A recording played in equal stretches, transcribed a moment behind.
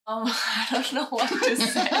I don't know what to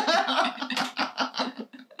say.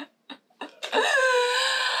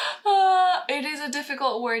 It is a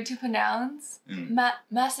difficult word to pronounce.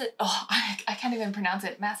 I can't even pronounce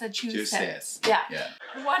it. Massachusetts. Yeah.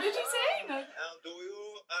 What did you say? No.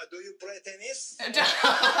 Do you play tennis? So random.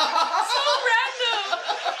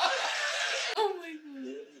 Oh my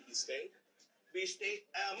god. We stay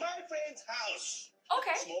at my friend's house.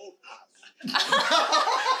 Okay. Small house.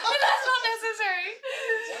 But that's not necessary.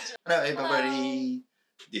 Hello everybody.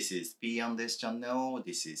 This is P on this channel.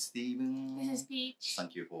 This is Steven. This is Peach.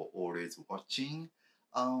 Thank you for always watching.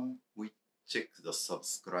 We check the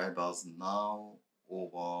subscribers now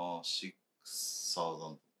over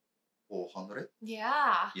 6,400.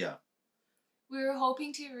 Yeah. Yeah. We were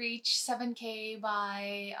hoping to reach 7K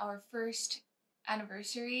by our first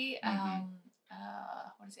anniversary.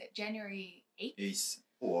 What is it? January 8th? 8th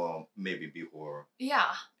or maybe before.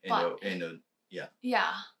 Yeah. Yeah.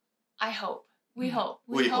 Yeah. I hope. We hope.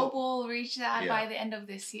 We hope we'll reach that by the end of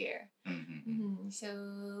this year.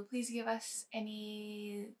 So please give us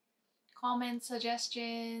any comments,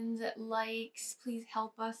 suggestions, likes. Please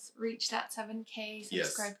help us reach that 7K.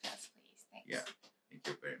 Subscribe to us, please. Thanks. Yeah. Thank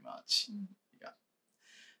you very much. Yeah.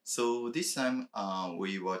 So this time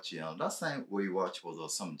we watch. Last time we watched for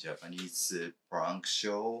some Japanese prank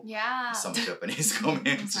show. Yeah. Some Japanese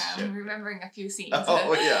comments. I'm remembering a few scenes.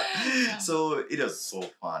 Oh yeah. So it was so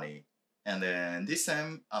funny. And then this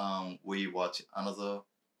time we watch another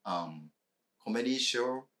comedy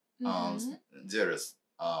show. There's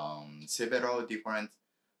several different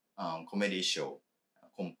comedy show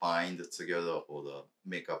combined together for the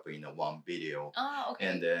makeup in one video. Oh, okay.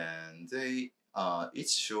 And then they it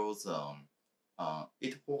shows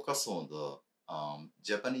it focuses on the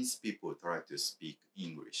Japanese people try to speak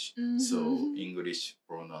English. So English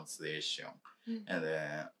pronunciation. And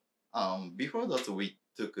then before that we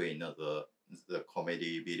took the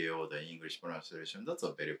comedy video, the English pronunciation. That's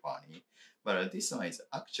very funny. But this one is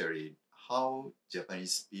actually how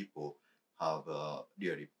Japanese people have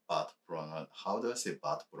really bad how do I say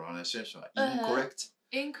bad pronunciation?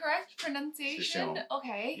 Incorrect pronunciation.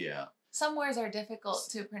 Okay. Yeah. Some words are difficult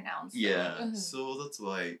to pronounce. Yeah. So that's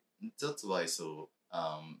why so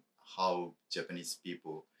how Japanese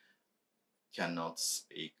people cannot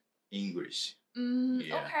speak English.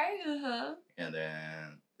 Okay. And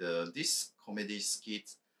then this comedy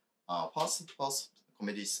skit, first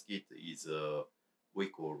comedy skit is we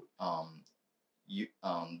call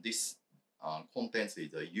this content is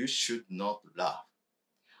you should not laugh.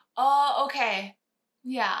 Oh, okay.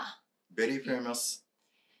 Yeah. Very famous.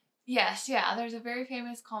 Yes, yeah. There's a very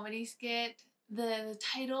famous comedy skit. The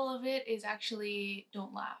title of it is actually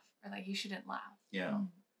 "Don't Laugh" or like "You Shouldn't Laugh." Yeah.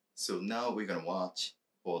 So now we're gonna watch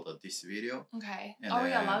for this video. Okay. And are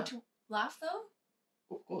we allowed to laugh though?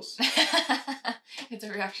 Of course. It's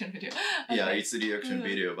a reaction video. Okay. Yeah, it's a reaction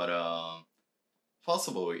video, but first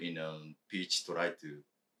of all, Peach try to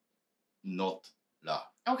not laugh.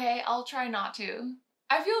 Okay, I'll try not to.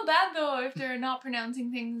 I feel bad though if they're not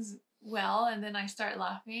pronouncing things well and then I start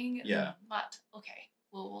laughing. Yeah. But okay,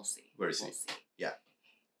 we'll see. We'll see. Yeah.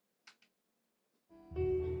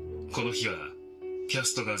 この日はキャ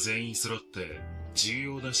ストが全員揃って重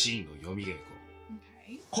要なシーンの読み稽古。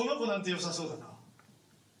この子なんて良さそうだな。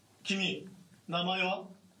君、名前は？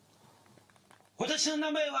私の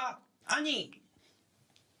名前は兄。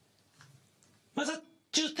マサ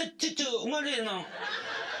チューセッツ州生まれの。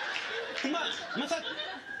マサ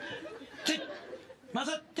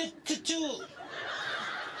テッツ州。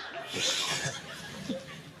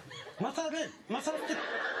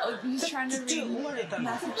Oh, he's trying to read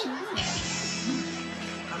Massachusetts.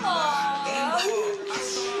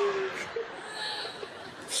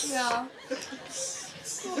 Yeah.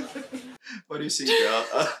 What do you think?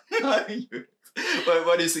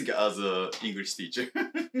 What do you think as an English teacher?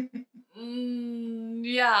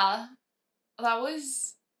 Yeah, that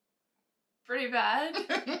was pretty bad. Is he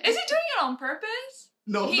doing it on purpose?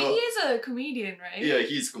 No, he is a comedian, right? Yeah,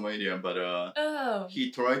 he's a comedian, but he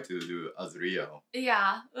tried to do as real.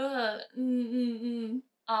 Yeah.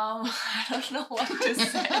 I don't know what to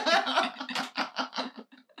say.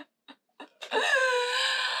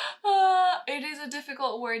 It is a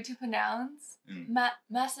difficult word to pronounce. I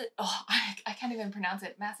can't even pronounce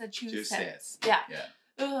it. Massachusetts. Yeah.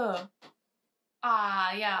 Yeah.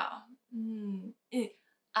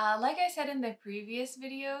 Like I said in the previous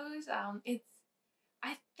videos,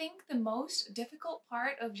 I think the most difficult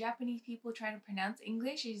part of Japanese people trying to pronounce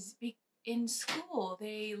English is in school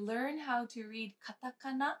they learn how to read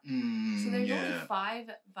katakana. So there's only 5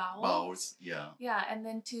 vowels. Yeah, and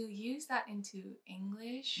then to use that into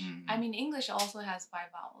English. I mean, English also has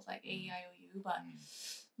 5 vowels like A, E, I, O, U, but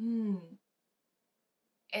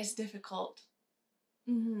it's difficult.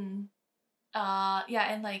 Yeah,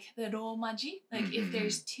 and like the romaji, like if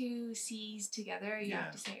there's 2 C's together, you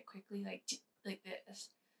have to say it quickly, like this.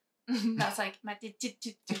 That's like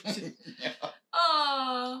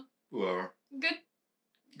oh, Well,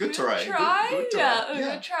 good try. Good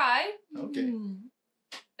try. Okay.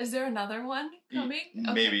 Is there another one coming?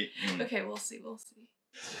 Okay. Maybe. Okay, we'll see.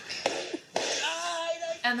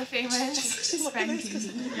 And the famous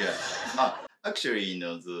spanking. Yeah. Actually,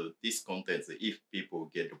 this content, if people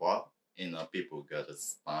get what, people get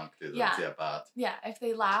spanked, they're bad. Yeah, if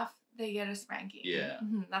they laugh, they get a spanking. Yeah.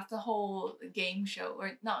 That's the whole game show,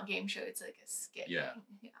 or not game show, it's like a skit. Yeah.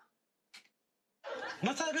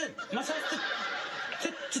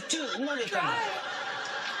 Try.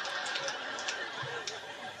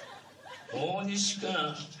 大西君、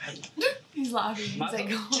はい。He's laughing. He's マサ like,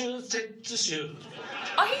 チューセッツ州。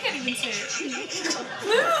 oh, he can't even say it.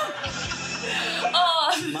 Oh,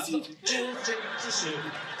 マサチューセッツ州。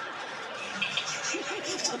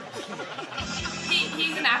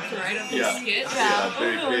 he's an actor, right? Of this Yeah. skit. Yeah,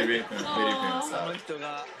 very Aw. famous. この人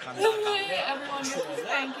が神 Everyone gets a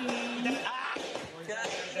spanking.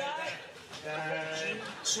 緊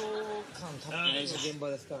張感たっぷりの現場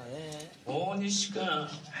ですからね。大西君、はい。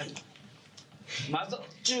マサ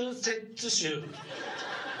チューセッツ州。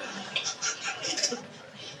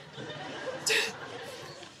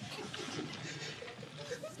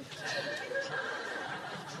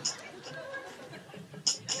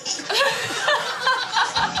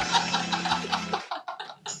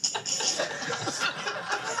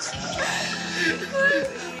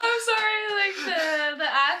 I'm sorry, like the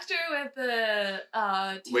actor with the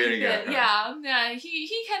teeth Wearing that- a- yeah,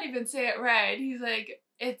 he can't even say it right. He's like,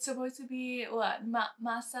 it's supposed to be what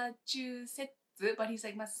Massachusetts, but he's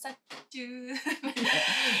like Massachusetts.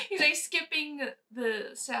 He's like skipping the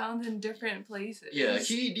sound in different places. Yeah,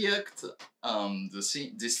 he reacts this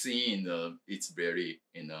scene. It's very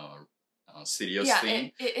serious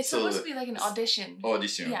thing. It's So supposed to be like an audition.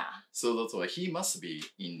 Audition. Yeah, So that's why he must be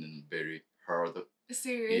in very hard,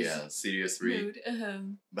 serious seriously. mood.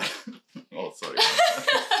 But oh, sorry.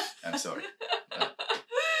 I'm sorry.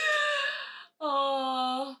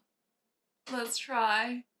 Oh, let's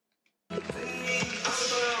try. 何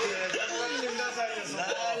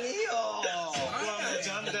よ。ち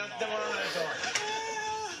ゃんとやってもらわないと。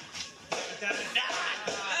痛い。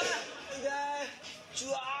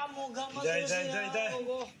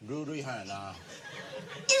ルール違反やな。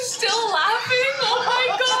 He's still laughing. Oh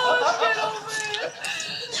my god! Get over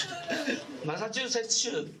it. マサチューセッツ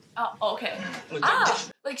州。 Oh, okay. Ah,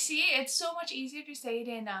 like see, it's so much easier to say it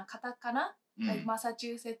in katakana, like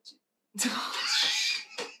Massachusetts.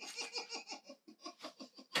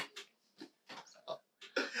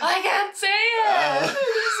 I can't say it.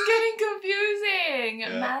 It's getting confusing.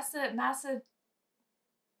 Yeah.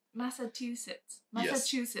 Massachusetts.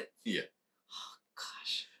 Yeah. Oh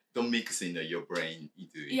gosh. Don't mix in your brain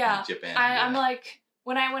into Yeah, Japan. I'm like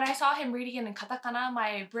when I saw him reading it in katakana,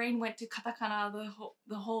 my brain went to katakana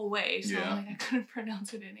the whole way. So I'm like I couldn't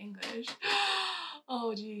pronounce it in English.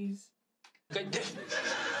 Oh jeez.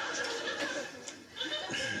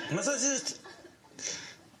 マサチューセ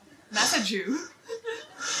Massachusetts.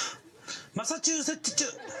 マサチューセッツ州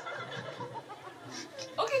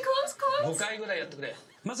Okay, close. 5回ぐらいやってくれ。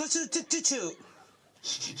マサチューセッツ州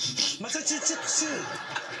マサチューセッツ州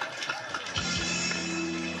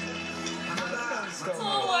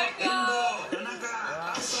Oh my god.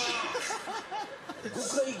 5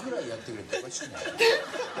回ぐらいやってくれっておかしくない？そ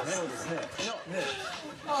うですね。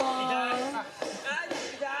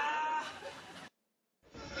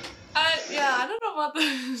Yeah, I don't know about the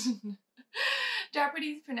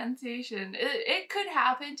Japanese pronunciation. It could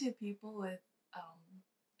happen to people with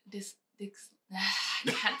I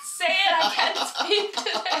can't say it. I can't speak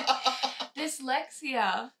today.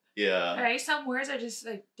 Dyslexia. Yeah. Right? Some words are just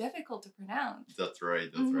like difficult to pronounce. That's right.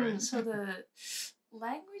 So the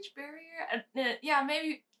language barrier, yeah,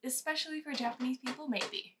 maybe especially for Japanese people,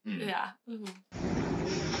 maybe. Yeah.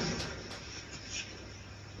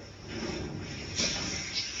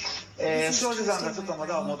 庄司さんがちょっとま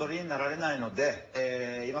だお戻りになられないの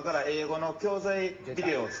で、今から英語の教材ビ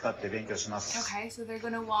デオを使って勉強します。 Okay, so they're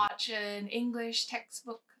gonna watch an English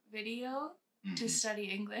textbook video to study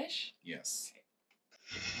English. Yes.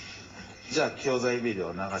 じゃあ教材ビデオ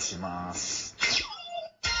を流します。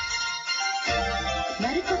マ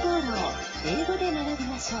ルコ・ポーロ英語で学び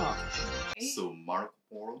ましょう。So Marco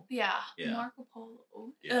Polo? Yeah, Yeah. Marco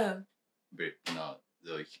Polo. Yeah. But not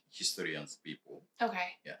the historians people.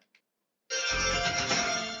 Okay. Yeah.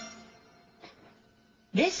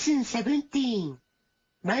 レッスン17、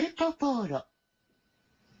マルコ・ポーロ。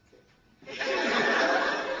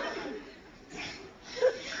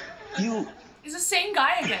You, It's the same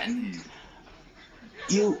guy again.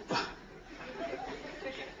 you.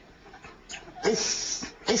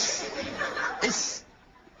 S, S, S,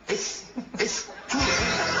 S, S,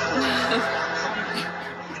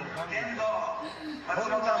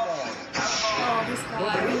 Oh, this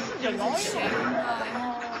guy. He's the same guy.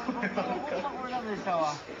 これダメでした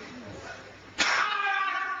わ。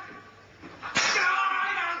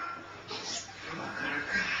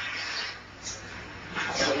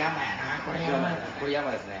これ山やな。これ山。これ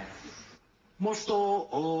山ですね。most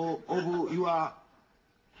of your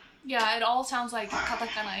Yeah, it all sounds like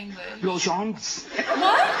katakana English. lotions. What?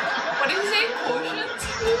 What did you say? Quotient?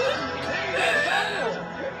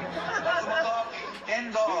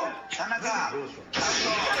 遠藤、田中、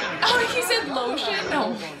 Oh, he said lotion?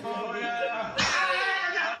 No.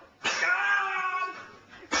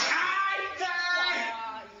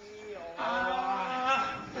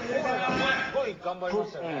 頑張りま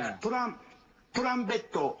したよね。トランペッ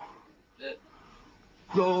ト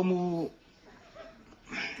from Go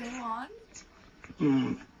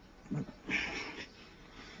on.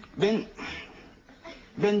 ベン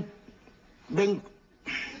Ben.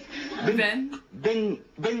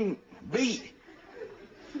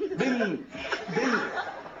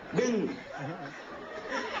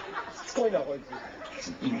 しつこいなこいつ。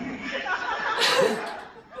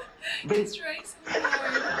He's trying so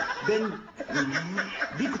hard.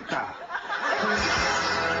 ビクター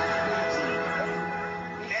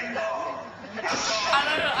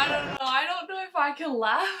I don't know. I don't know if I can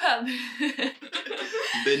laugh at this.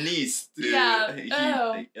 Beneath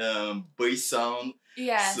Yeah, voice sound.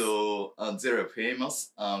 Yes. So there are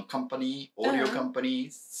famous company, audio company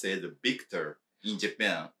said Victor in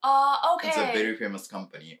Japan. Okay. It's a very famous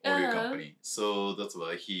company, audio Uh-huh. company. So that's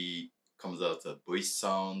why he comes out a voice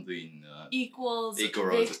sound in Equals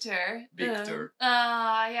Victor. Victor.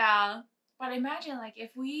 Yeah. But imagine, like,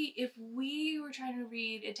 if we were trying to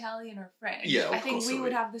read Italian or French, Yeah, of I think course, we so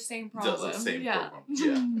would have the same problem. That's the same Yeah. problem.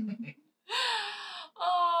 Yeah.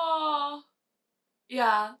 Oh.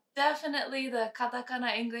 Yeah, definitely the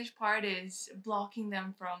katakana English part is blocking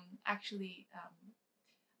them from actually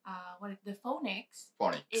the phonics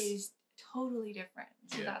Phonics. is totally different.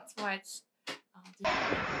 So Yeah. that's why it's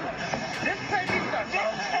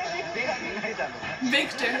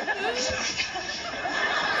Victor.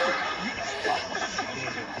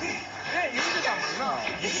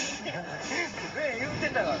 言って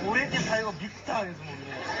たから。俺って最後ビクターですもんね。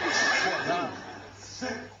そうやな。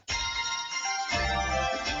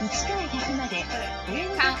1から100まで英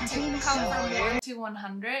語で Count 数えまし from ょう。 1 to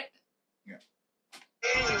 100.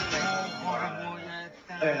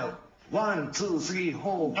 1, 2, 3,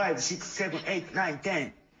 4, 5, 6, 7, 8, 9,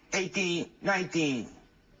 10, 18, 19,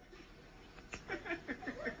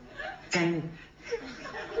 10,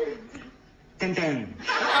 10, 10.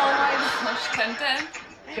 Oh my gosh, 10.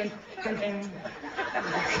 10, 10, 10,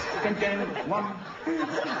 10, 10, 1,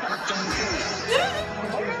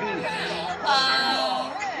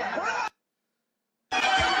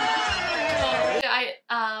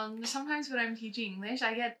 sometimes when I'm teaching English,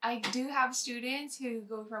 I do have students who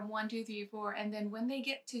go from 1, 2, 3, 4, and then when they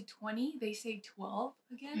get to 20, they say 12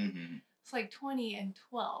 again. Mm-hmm. It's like 20 and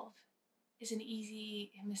 12 is an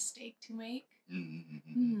easy mistake to make.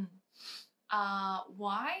 Mm-hmm.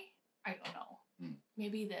 Why? I don't know.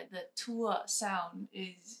 Maybe the tua sound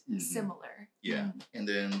is similar. Yeah, and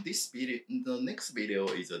then the next video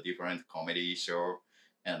is a different comedy show,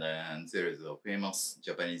 and then there is a famous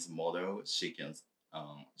Japanese model. She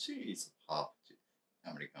is half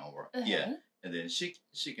American or yeah, and then she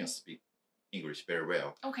can speak English very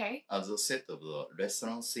well. Okay. As a set of the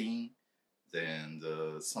restaurant scene, then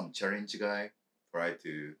some challenge guy try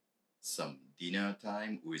to some dinner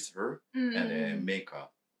time with her and then make a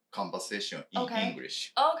conversation in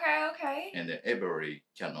English. Okay. And then everybody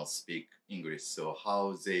cannot speak English, so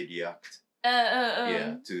how they react?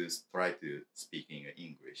 Yeah, to try to speak in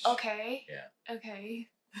English. Okay. Yeah. Okay.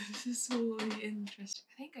 This is really interesting.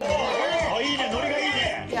 I think I Oh, いいね、ノリがいい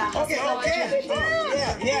ね。Yeah. Okay, okay.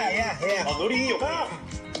 Yeah. あ、ノリいいよ。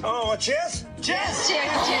Oh, cheers. Cheers. You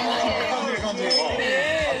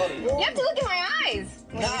have to look at my eyes.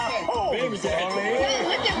 No. 目見て。 Look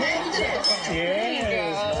at my eyes.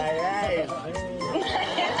 Yes, my eyes.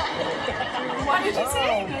 What did you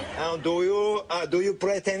say? Do you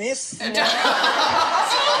play tennis? So random.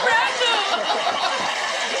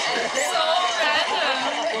 So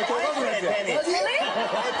random. Really? I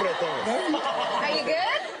play tennis. Are you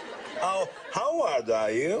good? Oh, how old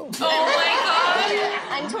are you? Oh my god.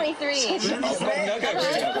 I'm 23. I am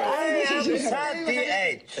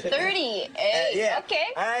 38. 38. Yeah. Okay.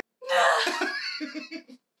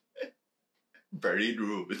 Very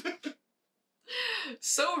rude.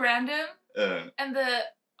 So random. And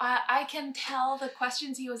I can tell the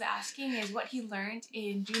questions he was asking is what he learned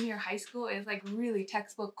in junior high school is like really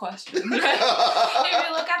textbook questions. Right? If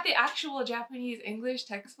you look at the actual Japanese English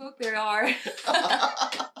textbook, there are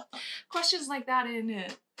questions like that in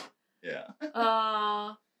it. Yeah.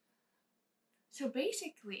 So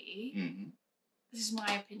basically, this is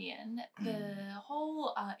my opinion, the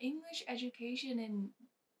whole English education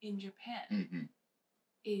in Japan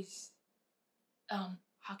is,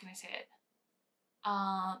 how can I say it?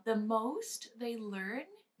 The most they learn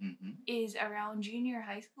is around junior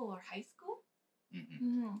high school or high school.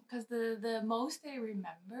 Because the most they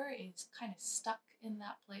remember is kind of stuck in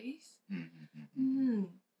that place.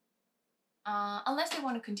 Unless they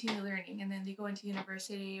want to continue learning and then they go into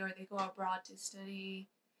university or they go abroad to study.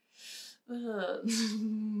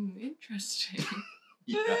 Interesting.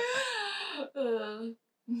 Yeah.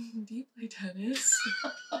 Do you play tennis?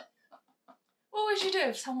 What would you do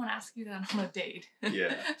if someone asked you that on a date?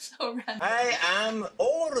 Yeah. So random. I am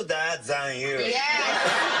older than you.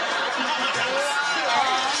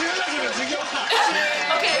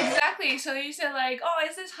 Okay, exactly. So you said like, oh,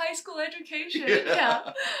 is this high school education?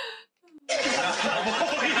 Yeah.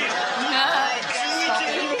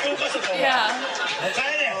 Yeah.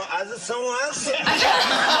 As someone said. That's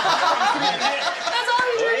all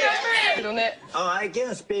you remember. Oh, I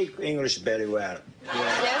can speak English very well.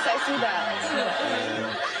 Yes, I see that.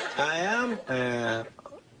 I am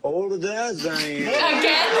older than you.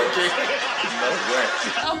 Again? No way.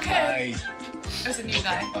 Okay. There's a new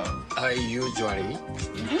guy. I usually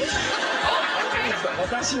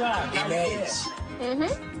image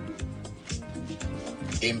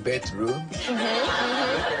in bedroom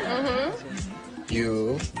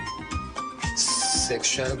you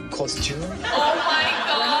sexual costume. Oh my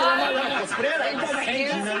god.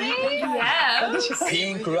 Excuse me? Yeah.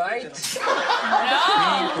 Pink light.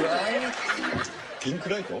 No. Pink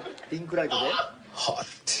light. Pink light.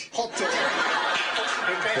 Hot. Ew.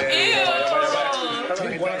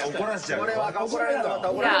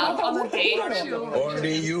 Yeah, on the date.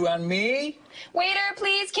 Only you and me. Waiter,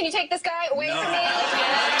 please, can you take this guy away from me?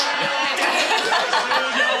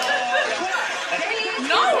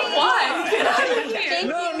 No, why? Get out of here.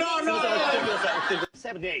 No.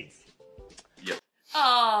 7 days.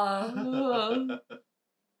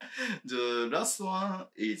 The last one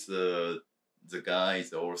is the guy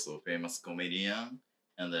is also famous comedian,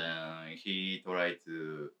 and then he tried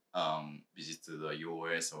to visit the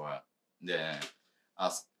US or then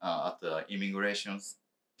ask at the immigration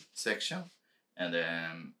section, and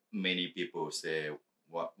then many people say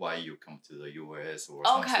why you come to the US or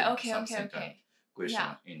something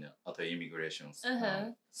question in at the immigration.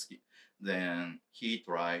 Then he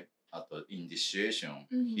tried in this situation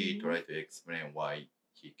he tried to explain why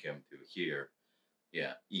he came to here.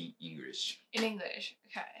 Yeah, in English. In English,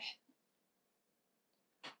 okay.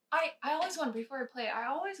 I always wonder, before I play, I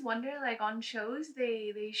always wonder, like on shows,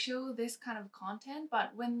 they show this kind of content,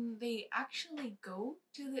 but when they actually go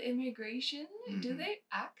to the immigration, do they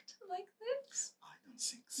act like this? I don't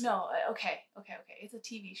think so. No, okay. It's a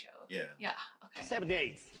TV show. Yeah. Yeah, okay. 7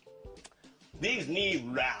 days.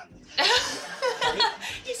 Disneyland.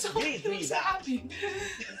 He's so happy.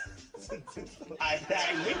 I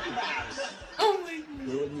die Mickey Mouse. Oh my god.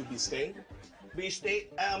 Where will you be staying? We stay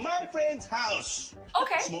at my friend's house.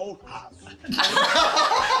 Okay. Small house. That's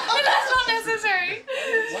not necessary.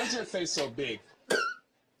 Why is your face so big?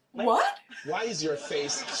 What? Why is your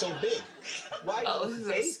face so big? Why is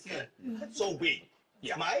your face so big?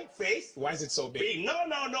 Yeah. My face? Why is it so big? Big.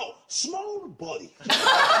 No. Small body.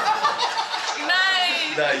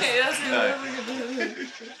 Nice. Okay, that's good.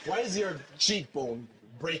 Why is your cheekbone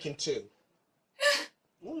break in two?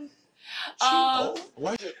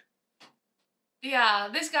 Why is it? Yeah,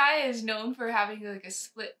 this guy is known for having like a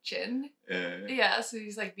split chin. Yeah, so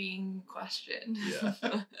he's like being questioned. Yeah.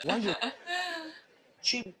 Why is your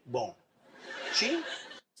Cheekbone. Chin?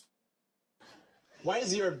 Why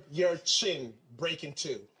is your chin break in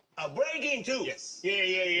two? Break in two? Yes.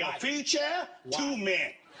 Yeah. Why? Future, Why? 2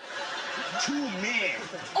 men. 2 men.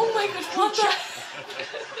 Oh my god, what the?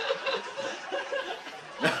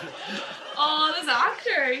 Oh, this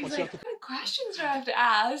actor. He's like, what kind of questions do I have to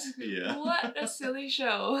ask? Yeah. What a silly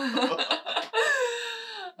show.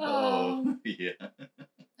 Yeah.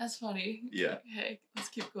 That's funny. Yeah. Okay, let's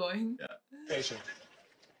keep going.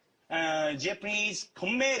 Yeah. Japanese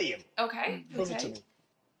comedian. Okay. Prove it to me.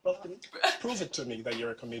 Prove it to me that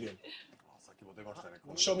you're a comedian.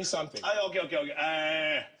 Show me something. Okay.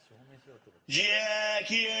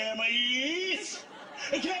 Zakiyama is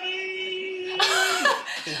coming.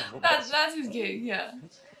 That's his gig, yeah.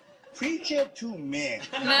 Preacher to man.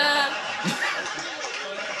 Nah.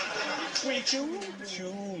 Preacher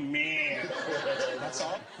to man. That's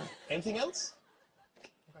all? Anything else?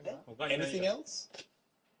 Anything else?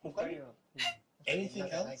 Anything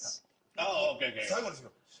else? Oh, okay.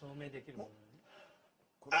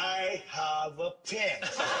 I have a pen.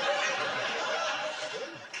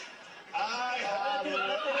 I have an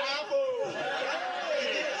apple.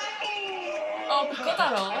 Oh,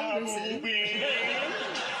 Kotaro. This is.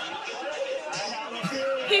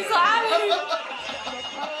 He's laughing.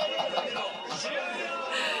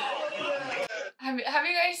 Have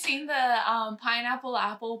you guys seen the pineapple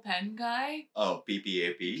apple pen guy? Oh,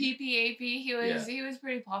 PPAP. PPAP. He was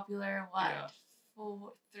pretty popular. What?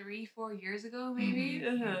 3-4 years ago, maybe.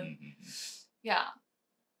 Yeah.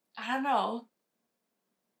 I don't know.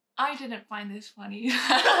 I didn't find this funny.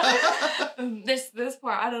 this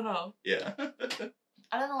part, I don't know. Yeah.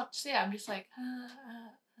 I don't know what to say. I'm just like.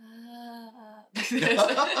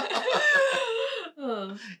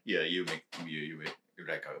 Yeah, you make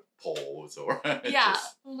like a pause or yeah.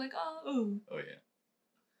 just, I'm like, oh. Oh yeah.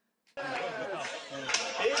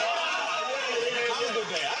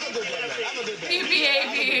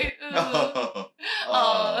 PPAP.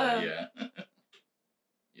 Yeah.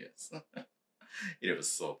 Yes. It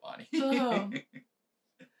was so funny.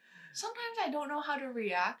 Sometimes I don't know how to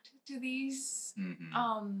react to these. Mm-hmm.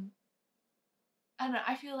 I don't know,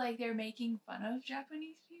 I feel like they're making fun of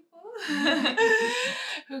Japanese people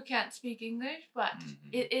who can't speak English, but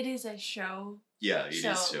it is a show. Yeah, it is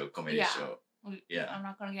a show, comedy show. Yeah. I'm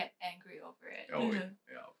not gonna get angry over it. Oh, yeah,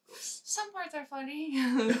 of course. Some parts are funny,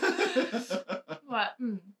 but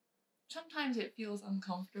sometimes it feels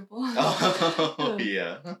uncomfortable. Oh,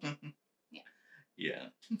 yeah. Yeah.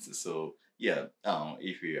 Yeah. So, yeah,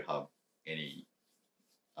 if you have any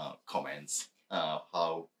comments,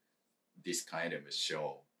 how this kind of a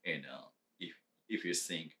show, and if you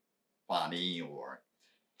think funny, or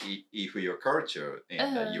if your culture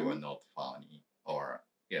and you are not funny, or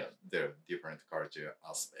there are different culture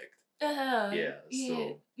aspect. So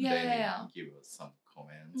then give us some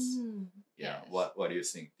comments. Yeah, yes. What do you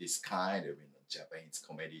think this kind of Japanese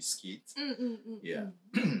comedy skits? Yeah.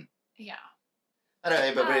 Yeah. Hello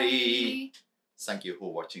everybody. Thank you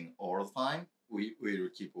for watching all the time. We will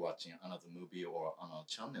keep watching another movie or another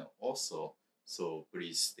channel also. So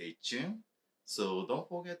please stay tuned. So don't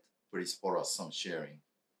forget, please follow some sharing.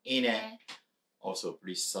 Also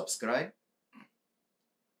please subscribe.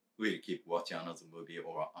 We'll keep watching another movie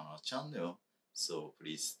or another channel. So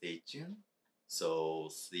please stay tuned. So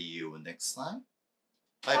see you next time.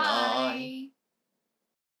 Bye bye.